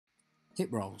Hip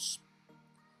rolls.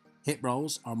 Hip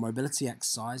rolls are a mobility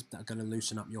exercise that are going to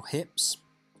loosen up your hips,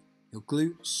 your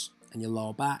glutes and your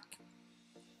lower back.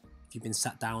 If you've been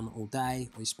sat down all day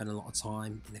or you spend a lot of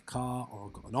time in a car or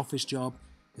got an office job,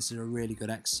 this is a really good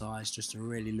exercise just to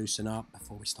really loosen up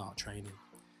before we start training.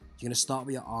 You're going to start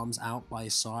with your arms out by your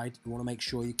side. You want to make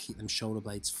sure you keep them shoulder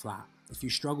blades flat. If you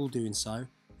struggle doing so,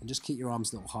 then just keep your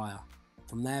arms a little higher.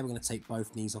 From there, we're going to take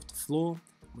both knees off the floor.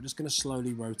 We're just going to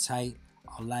slowly rotate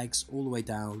our legs all the way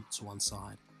down to one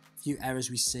side. A few errors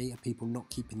we see are people not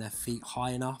keeping their feet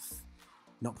high enough,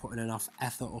 not putting enough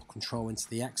effort or control into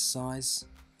the exercise.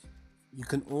 You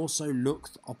can also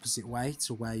look the opposite way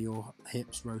to where your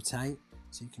hips rotate.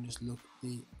 So you can just look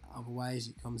the other way as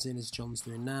it comes in, as John's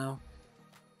doing now.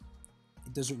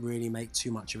 It doesn't really make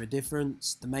too much of a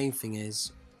difference. The main thing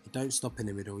is you don't stop in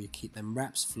the middle, you keep them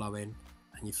reps flowing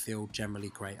and you feel generally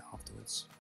great afterwards.